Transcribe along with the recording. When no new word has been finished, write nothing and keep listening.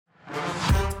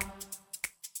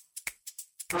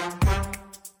Hi,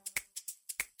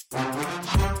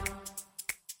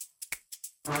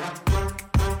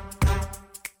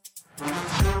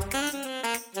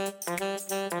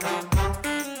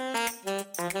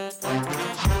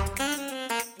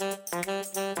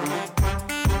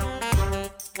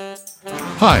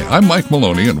 I'm Mike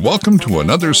Maloney, and welcome to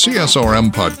another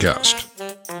CSRM podcast.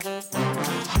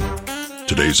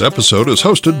 Today's episode is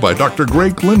hosted by Dr.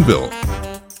 Greg Linville.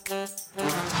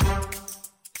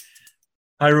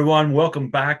 Hi, everyone. Welcome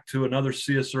back to another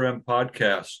CSRM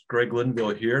podcast. Greg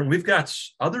Linville here, and we've got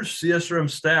other CSRM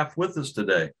staff with us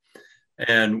today.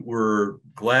 And we're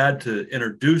glad to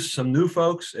introduce some new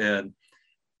folks and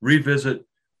revisit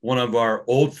one of our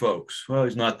old folks. Well,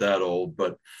 he's not that old,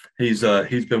 but he's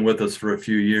been with us for a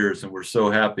few years, and we're so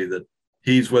happy that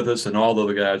he's with us and all the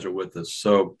other guys are with us.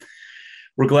 So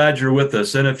we're glad you're with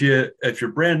us. And if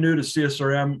you're brand new to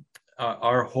CSRM,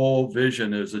 our whole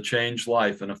vision is a changed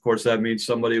life. And of course, that means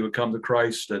somebody would come to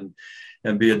Christ and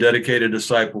be a dedicated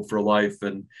disciple for life.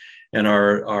 And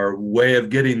our way of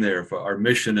getting there, our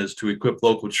mission is to equip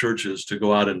local churches to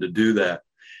go out and to do that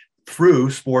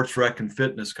through sports, rec, and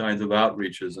fitness kinds of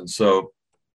outreaches. And so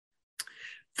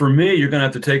for me, you're going to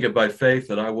have to take it by faith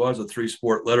that I was a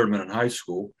 3-sport letterman in high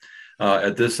school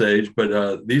at this age.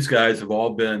 But these guys have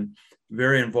all been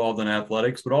very involved in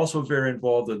athletics, but also very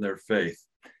involved in their faith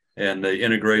and the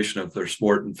integration of their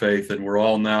sport and faith. And we're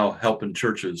all now helping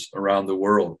churches around the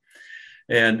world.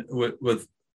 And with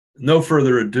no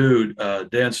further ado,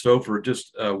 Dan Stoffer,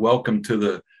 just welcome to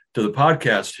the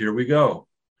podcast. Here we go.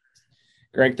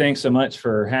 Greg, thanks so much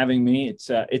for having me.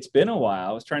 It's been a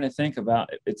while. I was trying to think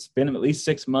about it. It's been at least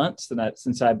 6 months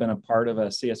since I've been a part of a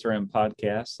CSRM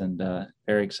podcast, and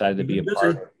very excited to be a part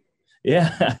of it.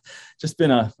 Yeah, just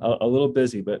been a little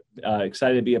busy, but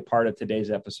excited to be a part of today's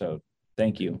episode.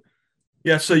 Thank you.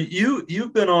 Yeah, so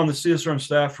you've been on the CSRM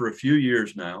staff for a few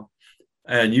years now,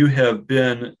 and you have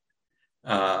been,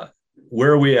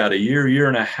 where are we at? A year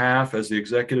and a half as the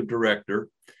executive director,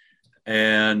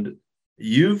 and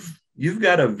you've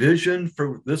got a vision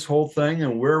for this whole thing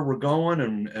and where we're going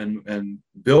and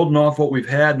building off what we've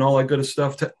had and all that good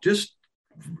stuff to just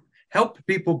help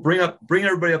people bring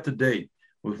everybody up to date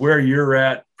with where you're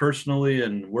at personally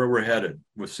and where we're headed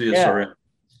with CSRM.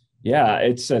 Yeah,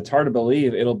 it's hard to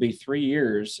believe it'll be 3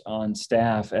 years on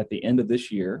staff at the end of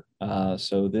this year.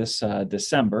 So this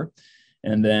December.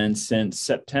 And then since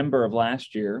September of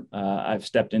last year, I've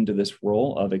stepped into this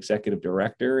role of executive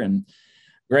director. And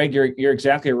Greg, you're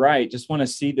exactly right. Just want to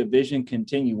see the vision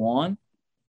continue on.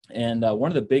 And one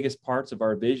of the biggest parts of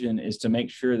our vision is to make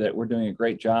sure that we're doing a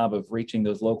great job of reaching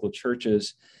those local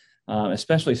churches,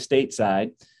 especially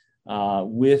stateside,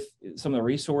 with some of the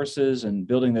resources and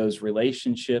building those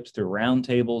relationships through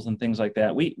roundtables and things like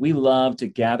that. We love to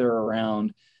gather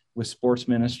around with sports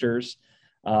ministers.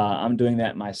 I'm doing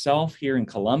that myself here in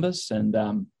Columbus,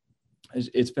 and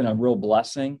it's been a real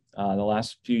blessing the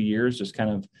last few years, just kind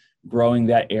of growing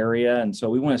that area. And so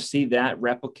we want to see that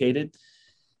replicated.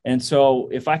 And so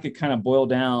if I could kind of boil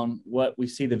down what we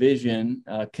see the vision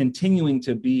continuing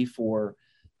to be for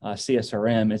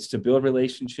CSRM, it's to build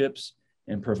relationships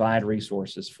and provide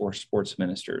resources for sports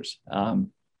ministers.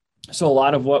 So a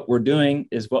lot of what we're doing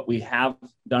is what we have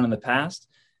done in the past.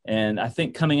 And I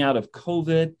think coming out of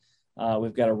COVID,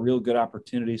 we've got a real good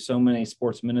opportunity. So many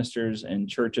sports ministers and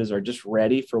churches are just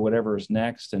ready for whatever is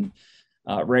next and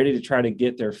ready to try to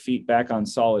get their feet back on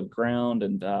solid ground.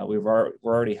 And we're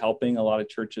already helping a lot of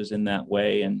churches in that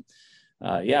way. And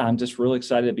I'm just really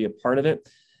excited to be a part of it.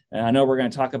 And I know we're going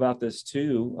to talk about this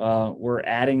too. We're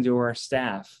adding to our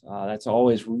staff. That's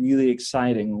always really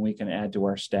exciting when we can add to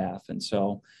our staff. And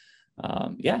so,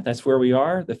 that's where we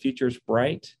are. The future's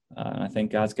bright. I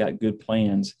think God's got good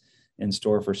plans in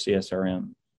store for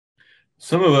CSRM.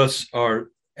 Some of us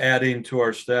are adding to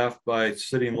our staff by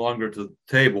sitting longer to the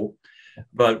table,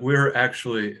 but we're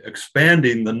actually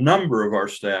expanding the number of our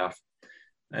staff.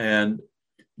 And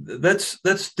let's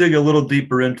dig a little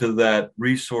deeper into that,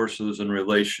 resources and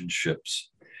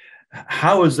relationships.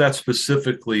 How is that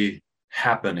specifically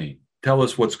happening? Tell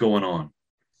us what's going on.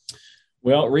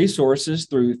 Well, resources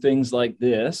through things like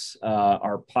this,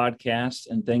 our podcasts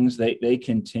and things, they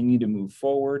continue to move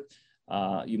forward.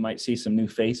 You might see some new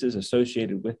faces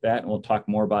associated with that, and we'll talk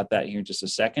more about that here in just a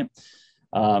second.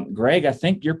 Greg, I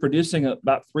think you're producing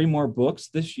about 3 more books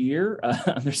this year.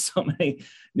 There's so many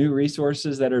new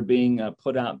resources that are being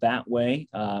put out that way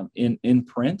in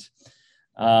print.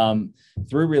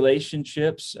 Through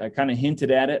relationships, I kind of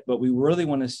hinted at it, but we really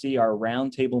want to see our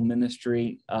roundtable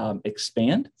ministry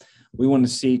expand. We want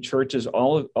to see churches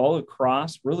all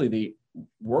across really the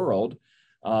world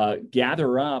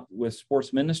gather up with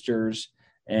sports ministers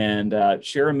and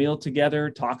share a meal together,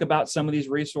 talk about some of these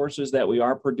resources that we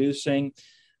are producing,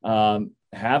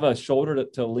 have a shoulder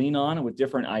to lean on with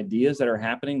different ideas that are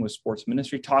happening with sports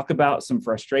ministry, talk about some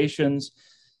frustrations.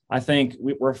 I think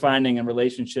we're finding in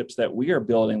relationships that we are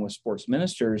building with sports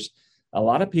ministers, a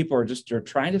lot of people are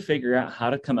trying to figure out how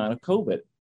to come out of COVID,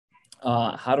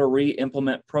 how to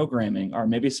re-implement programming, or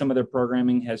maybe some of their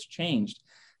programming has changed,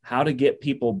 how to get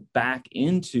people back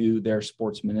into their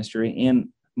sports ministry and,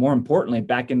 more importantly,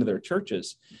 back into their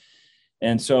churches.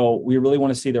 And so we really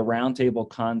want to see the roundtable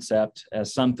concept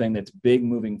as something that's big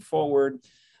moving forward.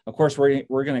 Of course, we're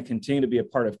going to continue to be a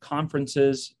part of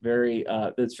conferences.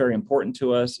 That's very important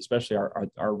to us, especially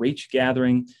our Reach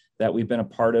gathering that we've been a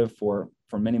part of for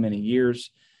many, many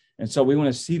years. And so we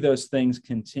want to see those things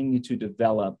continue to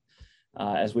develop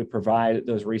as we provide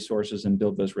those resources and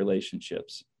build those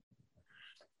relationships.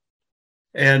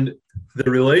 And the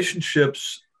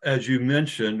relationships, as you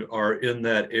mentioned, are in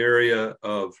that area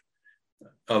of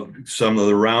some of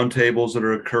the roundtables that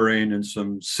are occurring in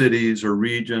some cities or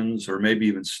regions or maybe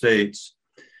even states.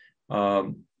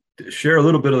 Share a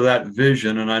little bit of that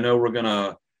vision. And I know we're going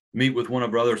to meet with one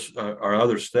of our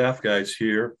other staff guys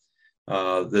here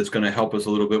that's going to help us a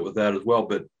little bit with that as well.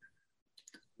 But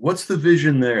what's the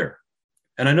vision there?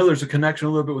 And I know there's a connection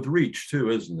a little bit with Reach too,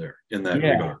 isn't there, in that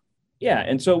regard? Yeah,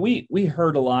 and so we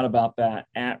heard a lot about that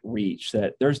at Reach,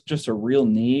 that there's just a real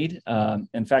need.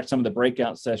 In fact, some of the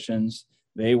breakout sessions,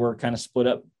 they were kind of split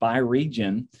up by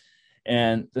region,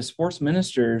 and the sports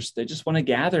ministers, they just want to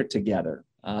gather together.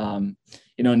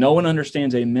 No one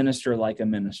understands a minister like a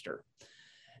minister.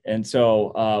 And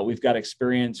so we've got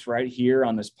experience right here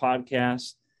on this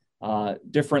podcast,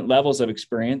 different levels of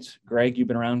experience. Greg, you've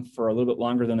been around for a little bit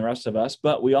longer than the rest of us,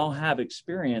 but we all have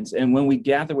experience. And when we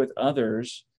gather with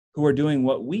others who are doing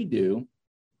what we do,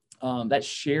 that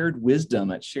shared wisdom,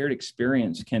 that shared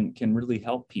experience can really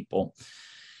help people.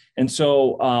 And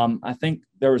so I think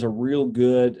there was a real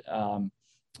good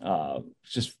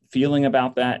just feeling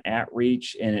about that at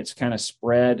Reach, and it's kind of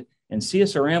spread. And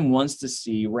CSRM wants to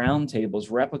see roundtables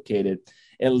replicated,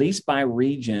 at least by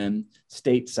region,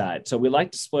 stateside. So we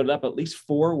like to split it up at least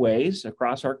 4 ways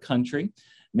across our country,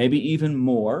 maybe even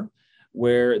more,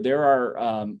 where there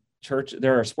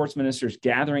are sports ministers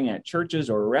gathering at churches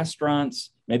or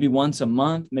restaurants, maybe once a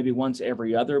month, maybe once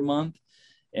every other month,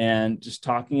 and just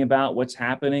talking about what's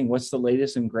happening, what's the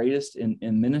latest and greatest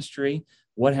in ministry,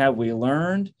 what have we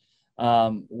learned,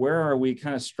 where are we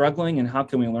kind of struggling, and how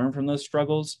can we learn from those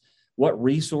struggles, what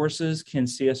resources can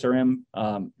CSRM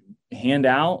hand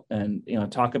out, and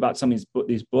talk about some of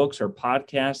these books or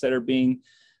podcasts that are being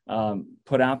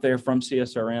put out there from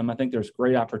CSRM. I think there's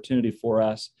great opportunity for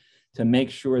us to make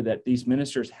sure that these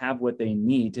ministers have what they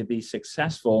need to be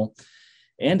successful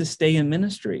and to stay in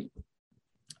ministry.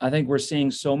 I think we're seeing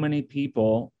so many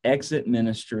people exit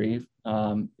ministry,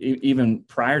 even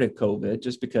prior to COVID,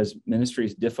 just because ministry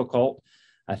is difficult.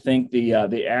 I think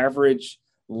the average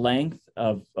length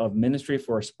of ministry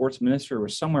for a sports minister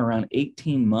was somewhere around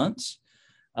 18 months.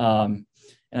 And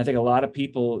I think a lot of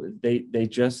people, they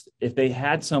just, if they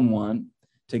had someone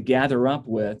to gather up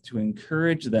with, to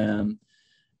encourage them,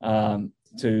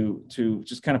 to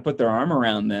just kind of put their arm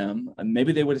around them,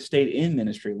 maybe they would have stayed in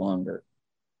ministry longer.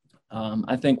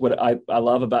 I think what I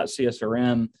love about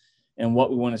CSRM and what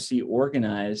we want to see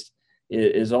organized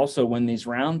is also when these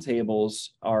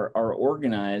roundtables are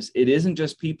organized, it isn't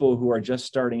just people who are just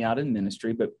starting out in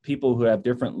ministry, but people who have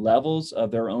different levels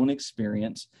of their own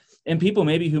experience, and people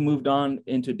maybe who moved on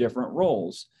into different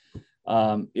roles.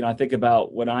 I think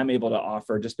about what I'm able to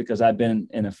offer just because I've been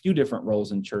in a few different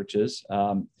roles in churches,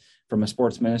 from a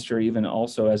sports minister, even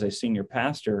also as a senior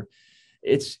pastor.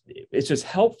 It's just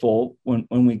helpful when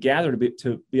we gather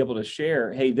to be able to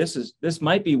share, hey, this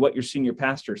might be what your senior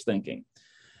pastor is thinking.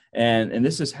 And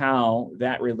this is how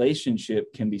that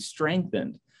relationship can be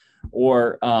strengthened,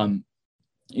 or,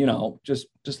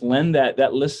 just lend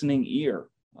that listening ear.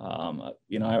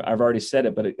 I've already said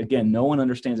it, but again, no one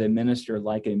understands a minister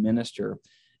like a minister.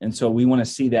 And so we want to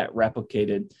see that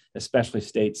replicated, especially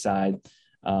stateside.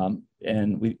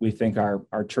 And we think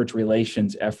our church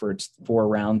relations efforts for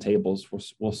roundtables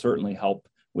will certainly help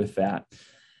with that.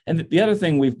 And the other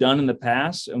thing we've done in the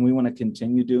past, and we want to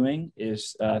continue doing,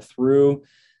 is through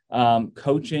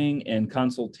coaching and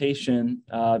consultation,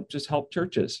 just help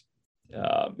churches.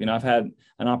 I've had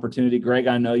an opportunity, Greg,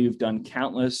 I know you've done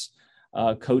countless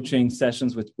coaching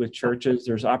sessions with churches.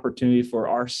 There's opportunity for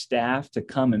our staff to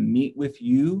come and meet with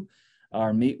you,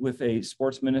 or meet with a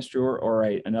sports minister or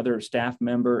another staff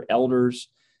member, elders,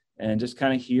 and just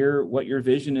kind of hear what your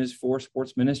vision is for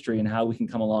sports ministry and how we can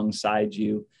come alongside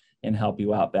you and help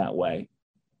you out that way.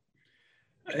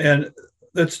 And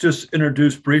let's just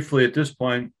introduce briefly at this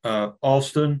point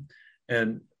Alston.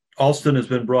 And Alston has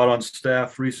been brought on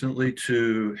staff recently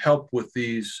to help with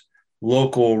these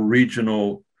local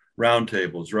regional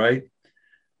roundtables, right?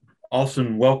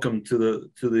 Alston, welcome to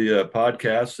the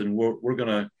podcast, and we're going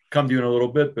to come to you in a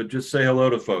little bit, but just say hello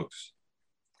to folks.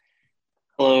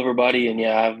 Hello, everybody. And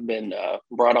yeah, I've been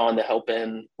brought on to help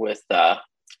in with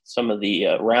some of the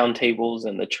roundtables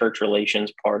and the church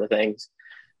relations part of things.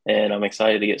 And I'm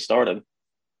excited to get started.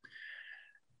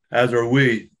 As are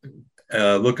we.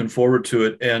 Looking forward to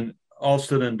it. And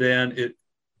Alston and Dan,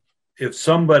 if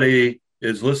somebody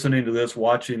is listening to this,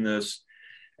 watching this,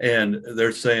 and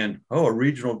they're saying, oh, a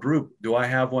regional group, do I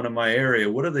have one in my area?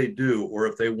 What do they do? Or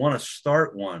if they want to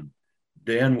start one,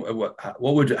 Dan,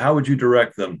 how would you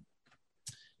direct them?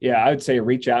 Yeah, I would say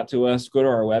reach out to us, go to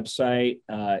our website,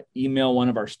 email one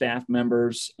of our staff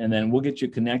members, and then we'll get you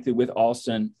connected with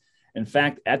Alston. In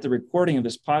fact, at the recording of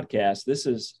this podcast, this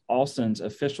is Alston's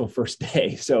official first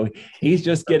day. So he's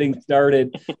just getting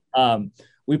started.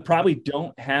 We probably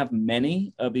don't have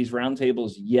many of these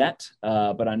roundtables yet,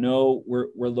 but I know we're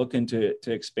looking to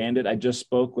expand it. I just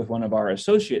spoke with one of our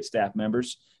associate staff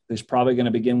members who's probably going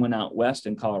to begin one out west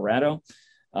in Colorado.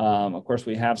 Of course,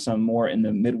 we have some more in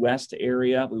the Midwest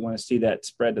area. We want to see that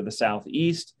spread to the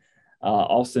Southeast.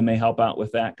 Alston may help out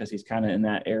with that because he's kind of in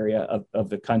that area of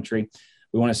the country.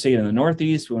 We want to see it in the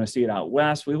Northeast. We want to see it out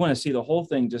west. We want to see the whole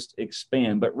thing just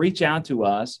expand, but reach out to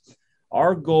us.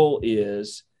 Our goal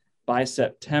is by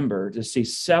September to see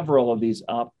several of these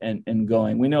up and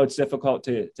going. We know it's difficult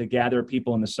to gather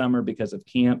people in the summer because of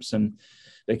camps and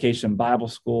Vacation Bible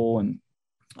School and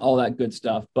all that good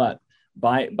stuff, but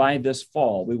by this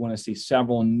fall, we want to see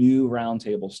several new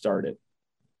roundtables started.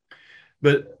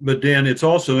 But Dan, it's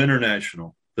also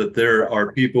international, that there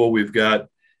are people, we've got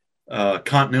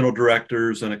continental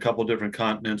directors in a couple different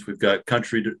continents. We've got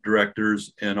country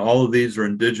directors, and all of these are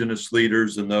indigenous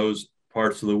leaders in those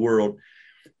parts of the world.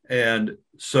 And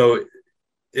so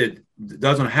it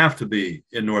doesn't have to be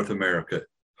in North America.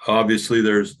 Obviously,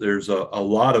 there's a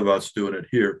lot of us doing it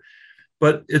here.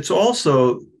 But it's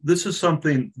also, this is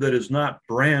something that is not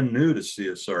brand new to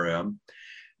CSRM.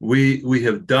 We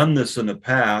have done this in the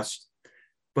past,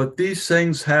 but these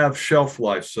things have shelf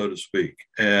life, so to speak.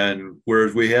 And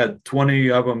whereas we had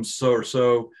 20 of them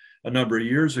so a number of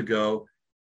years ago,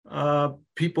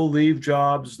 people leave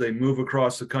jobs, they move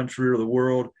across the country or the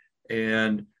world,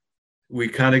 and we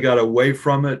kind of got away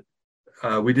from it.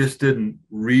 We just didn't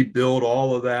rebuild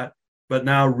all of that. But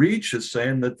now Reach is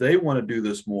saying that they want to do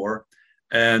this more.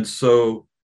 And so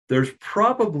there's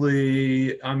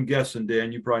probably, I'm guessing,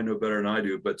 Dan, you probably know better than I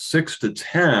do, but 6 to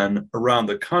 10 around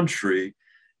the country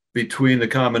between the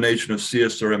combination of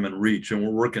CSRM and Reach, and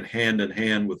we're working hand in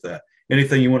hand with that.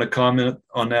 Anything you want to comment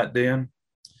on that, Dan?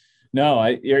 No,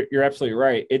 you're absolutely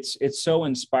right. It's so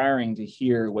inspiring to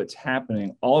hear what's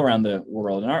happening all around the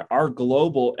world, and our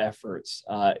global efforts.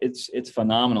 It's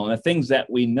phenomenal. And the things that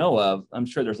we know of, I'm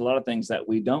sure there's a lot of things that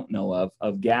we don't know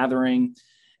of gathering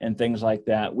and things like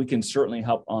that. We can certainly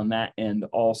help on that end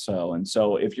also. And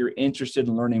so if you're interested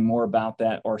in learning more about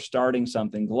that or starting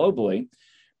something globally,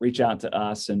 reach out to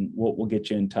us and we'll get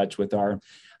you in touch with our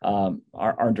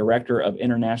director of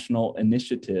international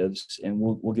initiatives, and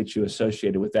we'll get you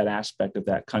associated with that aspect of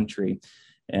that country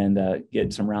and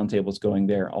get some roundtables going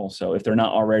there also, if they're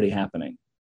not already happening.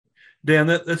 Dan,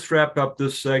 let's wrap up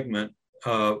this segment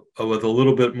with a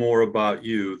little bit more about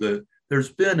you.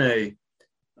 There's been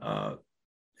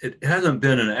it hasn't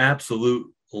been an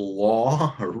absolute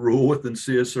law or rule within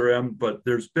CSRM, but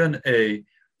there's been a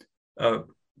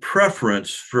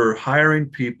preference for hiring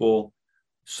people,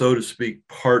 so to speak,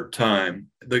 part-time.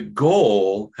 The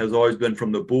goal has always been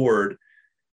from the board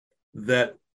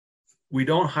that we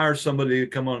don't hire somebody to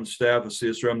come on staff at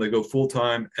CSRM, they go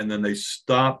full-time, and then they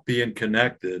stop being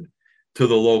connected to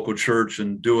the local church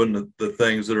and doing the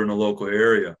things that are in the local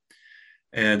area.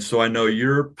 And so I know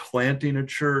you're planting a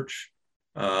church.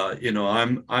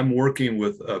 I'm working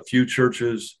with a few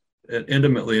churches and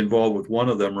intimately involved with one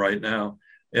of them right now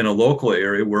in a local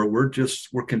area where we're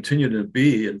continuing to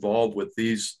be involved with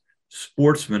these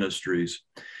sports ministries.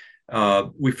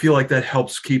 We feel like that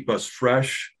helps keep us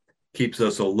fresh, keeps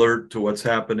us alert to what's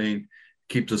happening,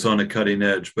 keeps us on the cutting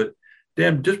edge. But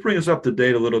Dan, just bring us up to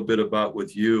date a little bit about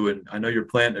with you. And I know you're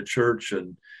planting a church,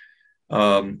 and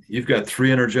you've got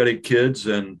 3 energetic kids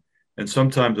and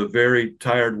sometimes a very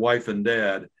tired wife and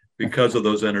dad because of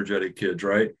those energetic kids,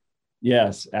 right?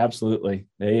 Yes, absolutely.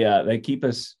 They keep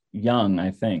us young,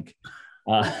 I think.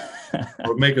 Or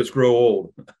make us grow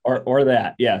old. or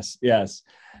that. Yes.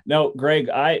 No, Greg,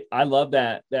 I love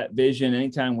that vision.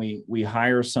 Anytime we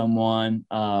hire someone,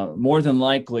 more than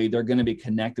likely they're going to be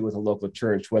connected with a local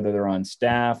church, whether they're on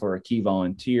staff or a key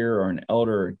volunteer or an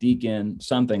elder or deacon,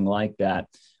 something like that.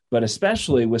 But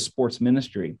especially with sports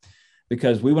ministry,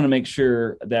 because we want to make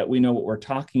sure that we know what we're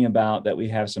talking about, that we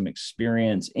have some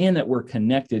experience, and that we're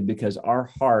connected, because our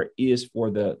heart is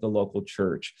for the local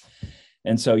church.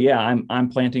 And so, yeah, I'm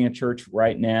planting a church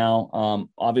right now.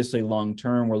 Obviously, long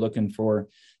term, we're looking for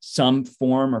some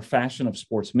form or fashion of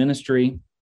sports ministry.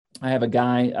 I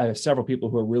have several people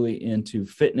who are really into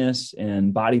fitness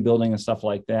and bodybuilding and stuff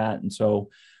like that. And so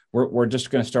we're just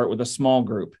going to start with a small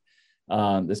group.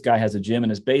 This guy has a gym in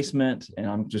his basement, and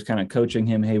I'm just kind of coaching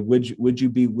him. Hey, would you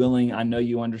be willing? I know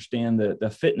you understand the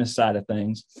fitness side of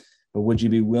things, but would you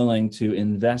be willing to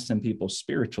invest in people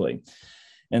spiritually?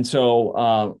 And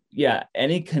so,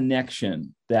 any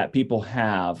connection that people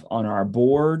have on our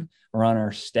board or on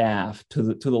our staff to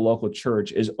the local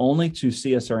church is only to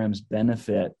CSRM's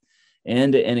benefit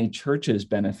and to any church's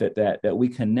benefit that we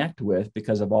connect with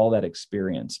because of all that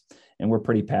experience. And we're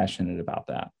pretty passionate about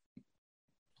that.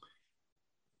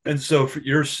 And so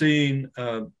you're seeing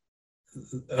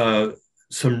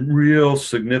some real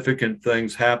significant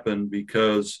things happen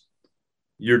because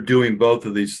you're doing both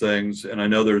of these things. And I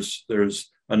know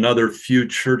there's another few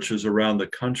churches around the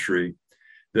country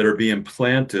that are being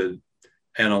planted.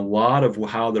 And a lot of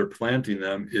how they're planting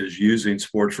them is using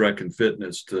sports rec and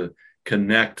fitness to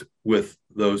connect with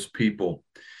those people.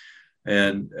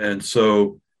 And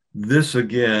so this,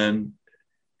 again,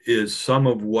 is some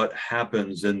of what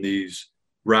happens in these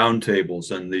roundtables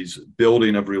and these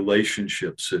building of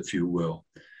relationships, if you will.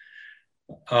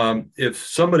 If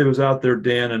somebody was out there,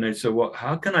 Dan, and they said, well,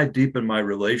 how can I deepen my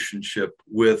relationship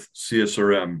with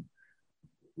CSRM?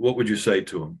 What would you say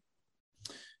to them?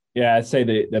 Yeah, I'd say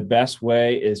the best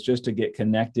way is just to get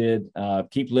connected.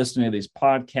 Keep listening to these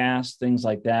podcasts, things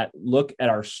like that. Look at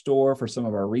our store for some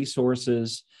of our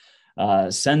resources.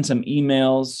 Send some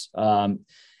emails.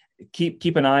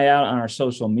 Keep an eye out on our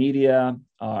social media,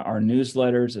 our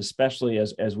newsletters, especially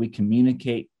as we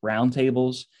communicate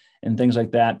roundtables and things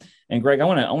like that. And Greg, I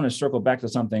want to circle back to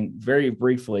something very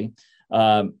briefly.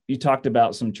 You talked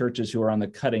about some churches who are on the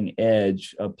cutting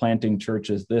edge of planting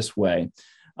churches this way.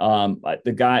 One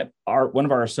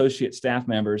of our associate staff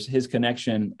members, his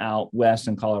connection out west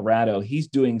in Colorado, he's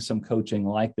doing some coaching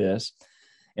like this.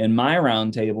 In my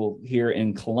roundtable here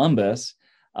in Columbus,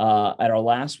 at our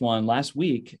last one last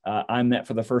week, I met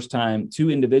for the first time two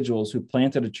individuals who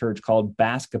planted a church called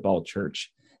Basketball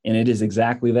Church, and it is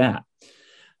exactly that.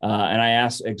 And I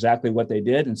asked exactly what they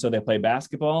did. And so they play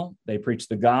basketball, they preach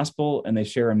the gospel, and they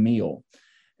share a meal.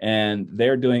 And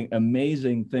they're doing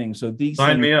amazing things. So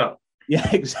sign me up. Yeah,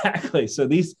 exactly. So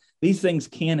these things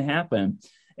can happen.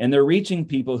 And they're reaching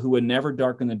people who would never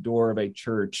darken the door of a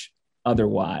church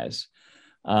otherwise.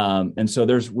 And so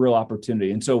there's real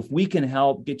opportunity. And so if we can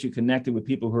help get you connected with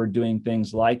people who are doing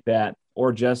things like that,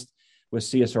 or just with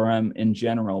CSRM in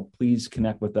general, please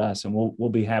connect with us, and we'll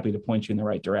be happy to point you in the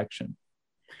right direction.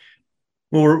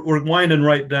 Well, we're winding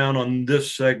right down on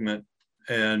this segment.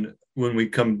 And when we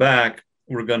come back,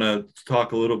 we're going to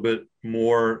talk a little bit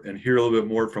more and hear a little bit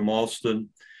more from Alston.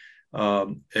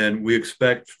 And we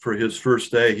expect for his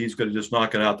first day, he's going to just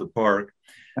knock it out the park.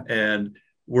 And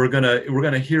we're going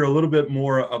to hear a little bit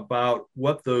more about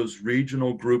what those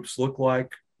regional groups look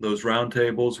like, those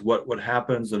roundtables, what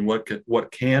happens and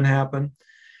what can happen.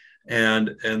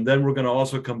 And then we're going to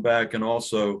also come back and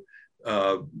also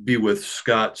be with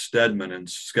Scott Stedman. And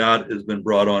Scott has been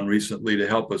brought on recently to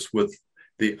help us with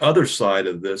the other side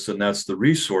of this, and that's the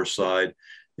resource side.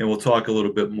 And we'll talk a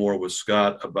little bit more with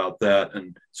Scott about that.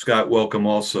 And Scott, welcome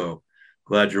also.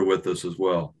 Glad you're with us as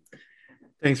well.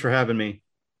 Thanks for having me.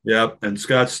 Yeah, and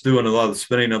Scott's doing a lot of the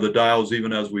spinning of the dials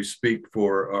even as we speak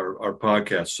for our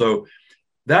podcast. So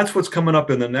that's what's coming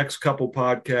up in the next couple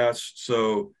podcasts.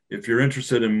 So if you're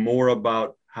interested in more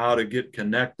about how to get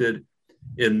connected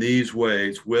in these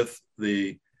ways with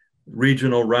the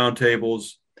regional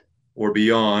roundtables or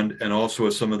beyond, and also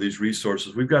with some of these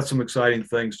resources, we've got some exciting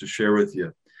things to share with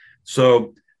you.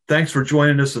 So thanks for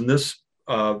joining us in this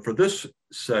for this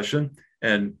session,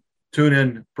 and tune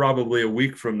in probably a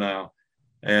week from now,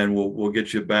 and we'll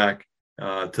get you back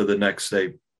to the next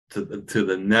stage, to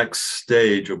the next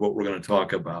stage of what we're going to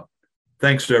talk about.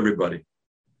 Thanks to everybody.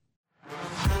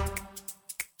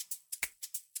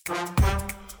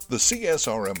 The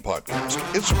CSRM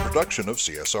podcast is a production of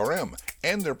CSRM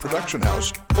and their production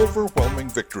house, Overwhelming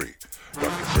Victory.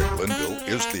 Dr. Greg Linville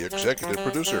is the executive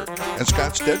producer, and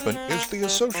Scott Stedman is the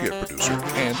associate producer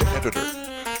and editor.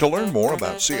 To learn more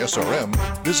about CSRM,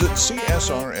 visit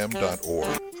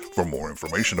csrm.org For more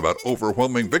information about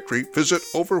Overwhelming Victory, visit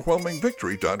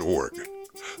overwhelmingvictory.org.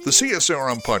 The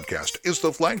CSRM podcast is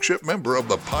the flagship member of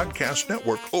the podcast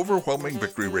network Overwhelming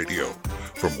Victory Radio.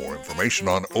 For more information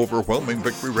on Overwhelming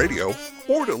Victory Radio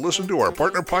or to listen to our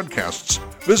partner podcasts,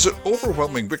 visit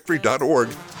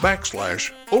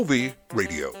overwhelmingvictory.org/OV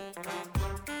Radio.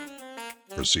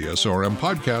 For CSRM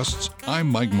Podcasts, I'm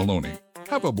Mike Maloney.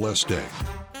 Have a blessed day.